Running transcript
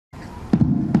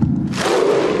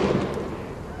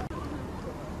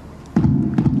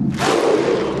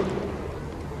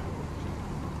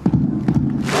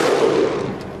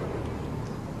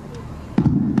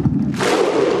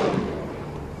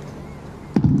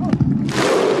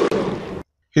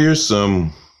Here's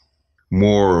some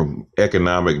more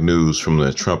economic news from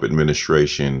the Trump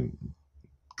administration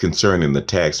concerning the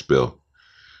tax bill.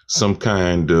 Some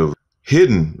kind of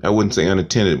hidden, I wouldn't say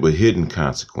unintended, but hidden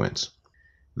consequence.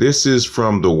 This is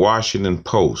from the Washington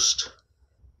Post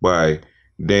by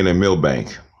Dana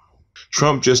Milbank.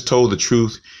 Trump just told the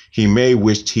truth he may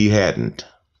wished he hadn't.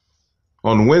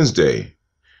 On Wednesday,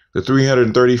 the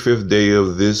 335th day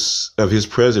of his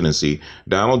presidency,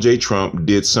 Donald J. Trump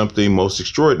did something most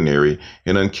extraordinary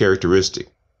and uncharacteristic.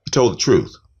 He told the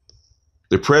truth.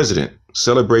 The president,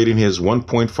 celebrating his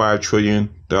 $1.5 trillion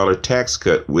tax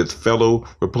cut with fellow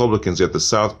Republicans at the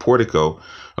South Portico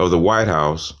of the White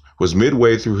House, was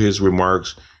midway through his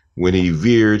remarks when he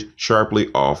veered sharply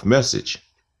off message.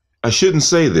 I shouldn't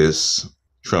say this,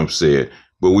 Trump said,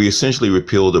 but we essentially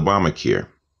repealed Obamacare.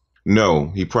 No,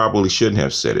 he probably shouldn't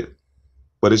have said it.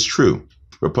 But it's true.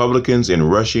 Republicans, in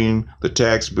rushing the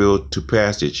tax bill to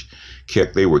passage,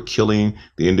 they were killing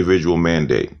the individual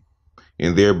mandate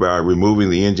and thereby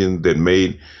removing the engine that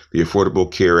made the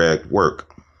Affordable Care Act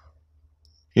work.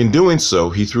 In doing so,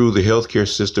 he threw the healthcare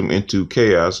system into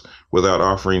chaos without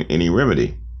offering any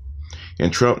remedy.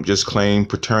 And Trump just claimed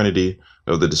paternity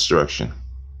of the destruction.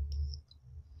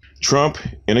 Trump,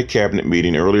 in a cabinet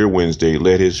meeting earlier Wednesday,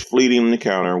 let his fleeting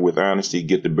encounter with honesty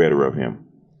get the better of him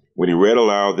when he read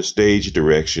aloud the stage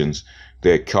directions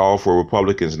that called for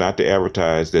Republicans not to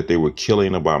advertise that they were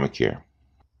killing Obamacare.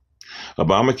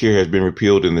 Obamacare has been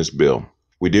repealed in this bill.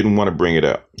 We didn't want to bring it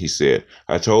up, he said.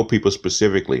 I told people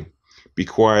specifically, be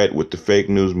quiet with the fake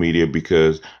news media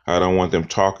because I don't want them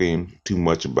talking too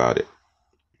much about it.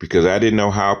 Because I didn't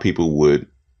know how people would.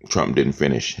 Trump didn't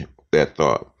finish that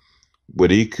thought. But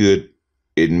he could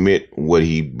admit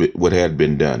what had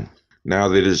been done. Now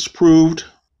that it is proved,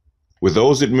 with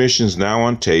those admissions now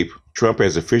on tape, Trump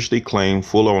has officially claimed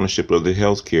full ownership of the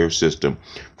healthcare system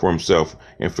for himself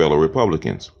and fellow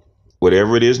Republicans.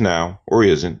 Whatever it is now, or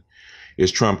isn't, is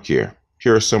Trump Care.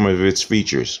 Here are some of its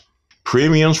features.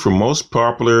 Premiums for most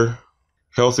popular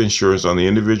health insurance on the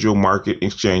individual market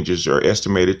exchanges are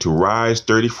estimated to rise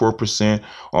 34%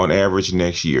 on average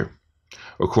next year,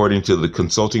 according to the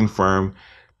consulting firm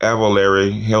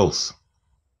Avalere Health.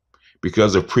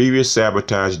 Because of previous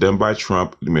sabotage done by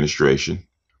Trump administration,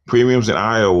 premiums in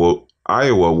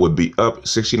Iowa would be up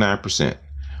 69%,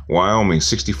 Wyoming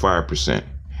 65%,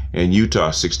 and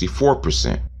Utah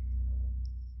 64%.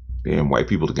 Damn, white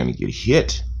people are going to get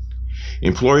hit.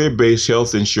 Employer-based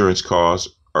health insurance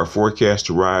costs are forecast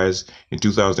to rise in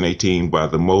 2018 by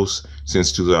the most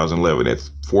since 2011 at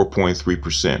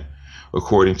 4.3%.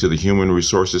 According to the human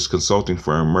resources consulting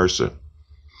firm Mercer.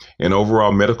 And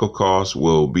overall medical costs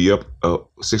will be up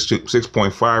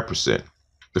 6.5%,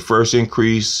 the first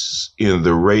increase in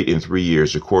the rate in 3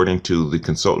 years, according to the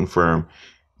consultant firm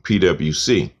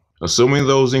PwC. Assuming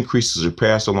those increases are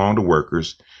passed along to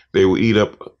workers, they will eat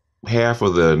up half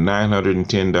of the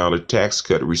 $910 tax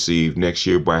cut received next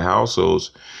year by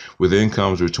households with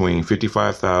incomes between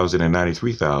 $55,000 and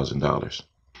 $93,000.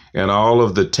 And all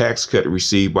of the tax cut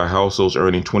received by households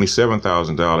earning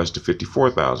 $27,000 to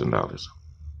 $54,000.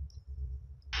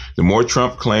 The more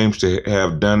Trump claims to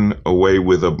have done away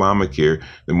with Obamacare,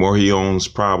 the more he owns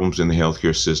problems in the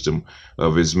healthcare system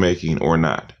of his making or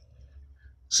not,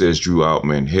 says Drew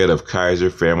Altman, head of Kaiser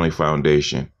Family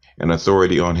Foundation, an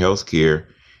authority on healthcare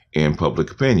and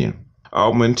public opinion.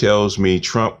 Altman tells me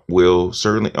Trump will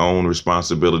certainly own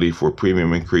responsibility for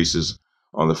premium increases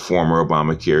on the former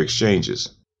Obamacare exchanges,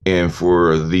 and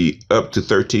for the up to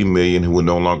 13 million who will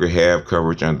no longer have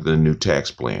coverage under the new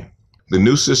tax plan. The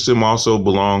new system also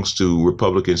belongs to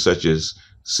Republicans such as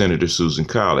Senator Susan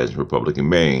Collins, Republican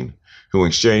Maine, who in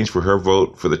exchange for her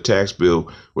vote for the tax bill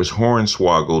was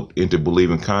hornswoggled into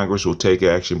believing Congress will take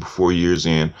action before year's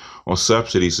end on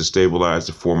subsidies to stabilize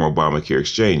the former Obamacare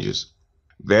exchanges.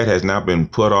 That has not been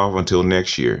put off until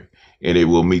next year, and it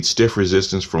will meet stiff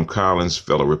resistance from Collins'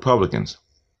 fellow Republicans.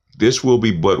 This will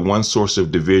be but one source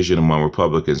of division among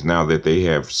Republicans now that they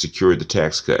have secured the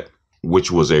tax cut,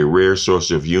 which was a rare source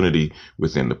of unity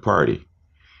within the party.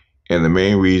 And the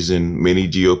main reason many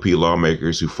GOP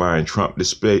lawmakers who find Trump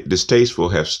distasteful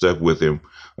have stuck with him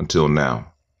until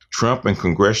now. Trump and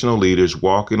congressional leaders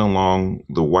walking along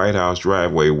the White House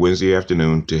driveway Wednesday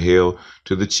afternoon to hail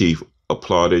to the chief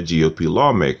applauded GOP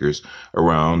lawmakers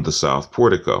around the South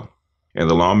Portico. And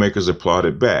the lawmakers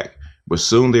applauded back. But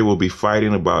soon they will be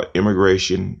fighting about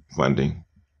immigration funding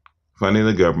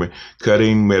the government,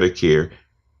 cutting Medicare,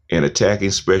 and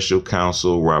attacking special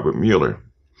counsel Robert Mueller.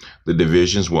 The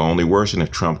divisions will only worsen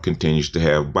if Trump continues to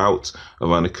have bouts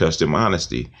of unaccustomed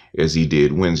honesty, as he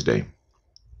did Wednesday.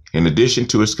 In addition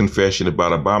to his confession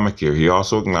about Obamacare, he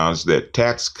also acknowledged that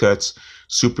tax cuts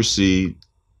supersede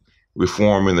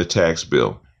reform in the tax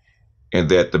bill, and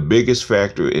that the biggest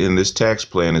factor in this tax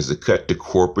plan is the cut to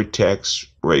corporate tax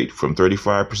rate from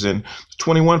 35% to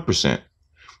 21%.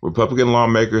 Republican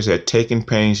lawmakers had taken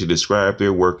pains to describe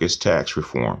their work as tax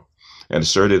reform and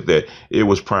asserted that it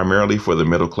was primarily for the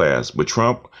middle class. But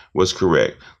Trump was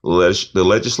correct. The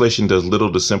legislation does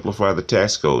little to simplify the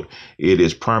tax code. It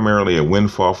is primarily a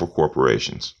windfall for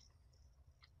corporations.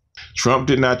 Trump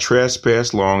did not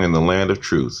trespass long in the land of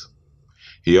truth.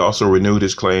 He also renewed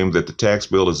his claim that the tax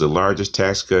bill is the largest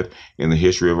tax cut in the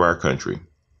history of our country.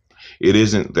 It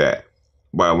isn't that,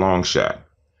 by a long shot,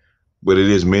 but it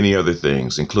is many other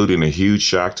things, including a huge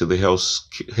shock to the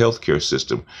healthcare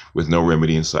system with no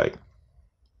remedy in sight.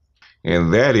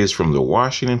 And that is from the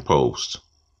Washington Post.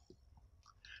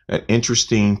 An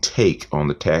interesting take on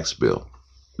the tax bill.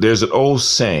 There's an old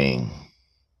saying,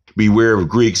 beware of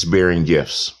Greeks bearing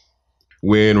gifts.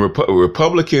 When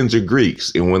Republicans are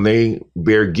Greeks, and when they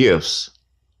bear gifts,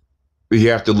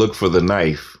 you have to look for the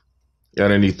knife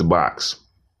underneath the box.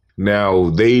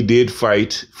 Now, they did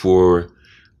fight for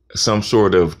some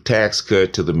sort of tax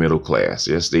cut to the middle class.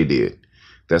 Yes, they did.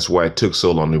 That's why it took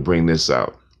so long to bring this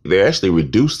out. They actually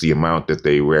reduced the amount that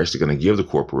they were actually going to give the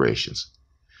corporations.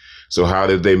 So how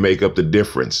did they make up the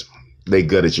difference? They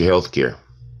gutted your health care.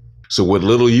 So what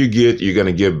little you get, you're going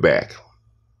to give back.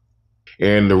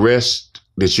 And the rest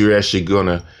that you're actually going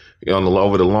to,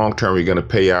 over the long term, you're going to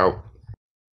pay out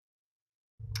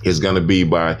is going to be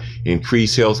by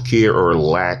increased health care or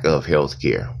lack of health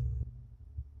care.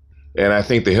 And I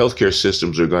think the healthcare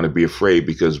systems are going to be afraid,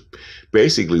 because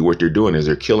basically what they're doing is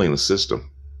they're killing the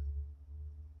system.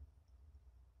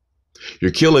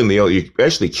 You're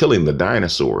actually killing the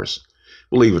dinosaurs,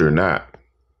 believe it or not.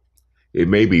 It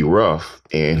may be rough,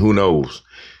 and who knows?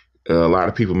 A lot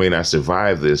of people may not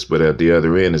survive this, but at the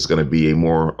other end, it's going to be a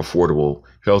more affordable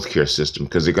healthcare system,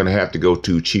 because they're going to have to go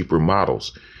to cheaper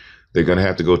models. They're going to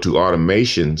have to go to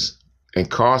automations and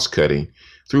cost cutting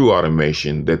through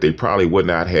automation that they probably would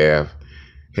not have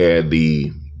had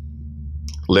the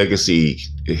legacy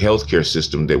healthcare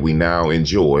system that we now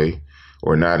enjoy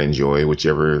or not enjoy,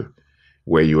 whichever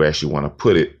way you actually want to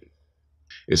put it,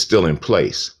 is still in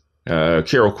place.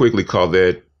 Carol Quigley called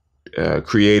that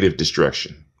creative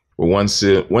destruction, where one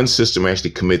system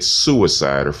actually commits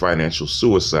suicide or financial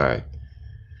suicide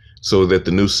so that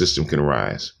the new system can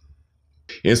rise.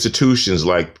 Institutions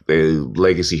like the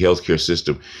legacy healthcare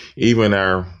system, even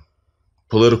our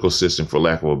political system, for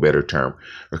lack of a better term,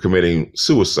 are committing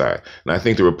suicide. And I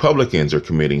think the Republicans are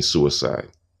committing suicide.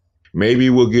 Maybe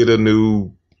we'll get a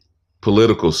new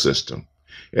political system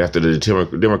after the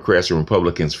Democrats and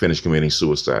Republicans finish committing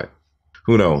suicide.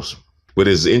 Who knows? But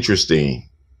it's interesting.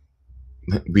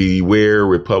 Beware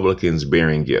Republicans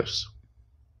bearing gifts,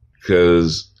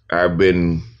 because I've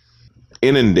been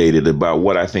inundated about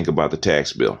what I think about the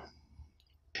tax bill.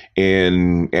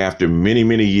 And after many,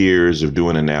 many years of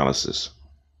doing analysis,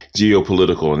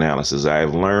 geopolitical analysis,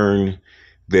 I've learned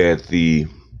that the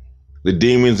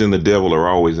demons and the devil are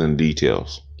always in the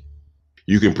details.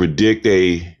 You can predict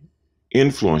a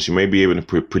influence. You may be able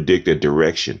to predict a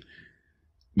direction,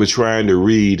 but trying to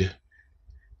read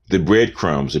the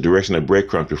breadcrumbs, the direction of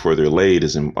breadcrumbs before they're laid,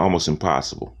 is almost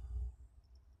impossible.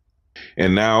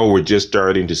 And now we're just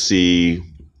starting to see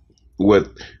what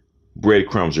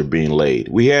breadcrumbs are being laid.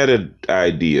 We had an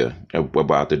idea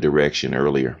about the direction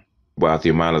earlier, about the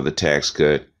amount of the tax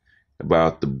cut,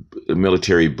 about the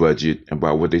military budget,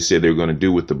 about what they said they were going to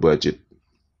do with the budget.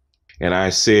 And I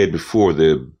said before,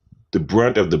 the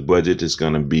brunt of the budget is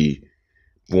going to be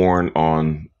borne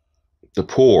on the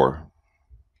poor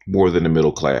more than the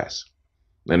middle class.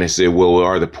 And they said, well,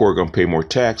 are the poor going to pay more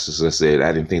taxes? I said,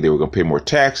 I didn't think they were going to pay more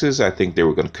taxes. I think they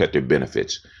were going to cut their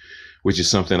benefits, which is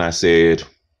something I said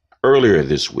earlier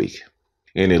this week.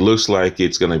 And it looks like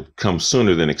it's going to come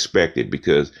sooner than expected,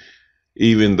 because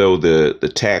even though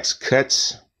the tax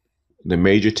cuts, the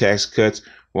major tax cuts,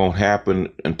 won't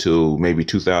happen until maybe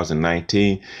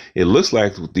 2019, it looks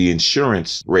like the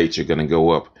insurance rates are going to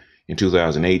go up in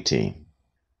 2018.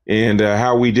 And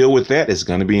how we deal with that is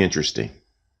going to be interesting.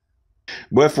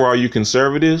 But for all you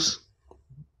conservatives,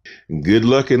 good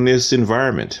luck in this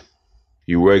environment.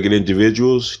 You rugged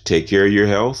individuals, take care of your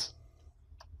health.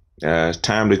 It's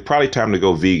probably time to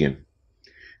go vegan.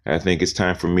 I think it's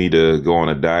time for me to go on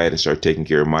a diet and start taking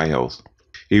care of my health,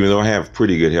 even though I have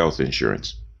pretty good health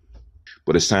insurance.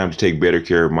 But it's time to take better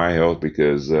care of my health,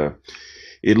 because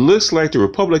it looks like the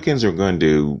Republicans are going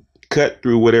to cut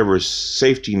through whatever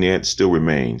safety net still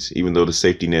remains, even though the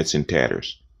safety net's in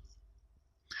tatters.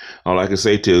 All I can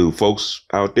say to folks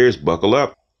out there is buckle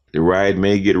up. The ride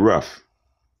may get rough.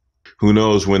 Who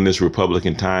knows when this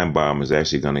Republican time bomb is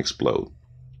actually going to explode?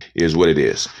 Is what it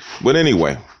is. But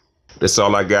anyway, that's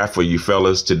all I got for you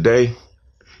fellas today.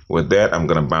 With that, I'm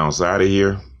going to bounce out of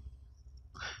here.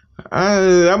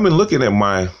 I've been looking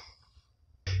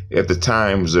at the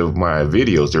times of my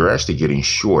videos. They're actually getting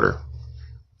shorter.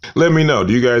 Let me know.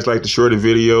 Do you guys like the shorter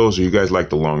videos or you guys like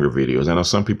the longer videos? I know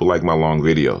some people like my long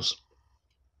videos.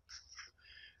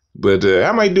 But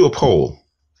I might do a poll.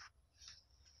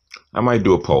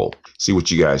 See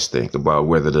what you guys think about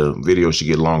whether the video should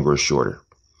get longer or shorter.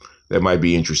 That might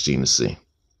be interesting to see.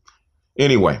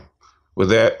 Anyway, with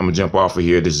that, I'm going to jump off of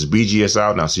here. This is BGS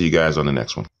out, and I'll see you guys on the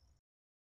next one.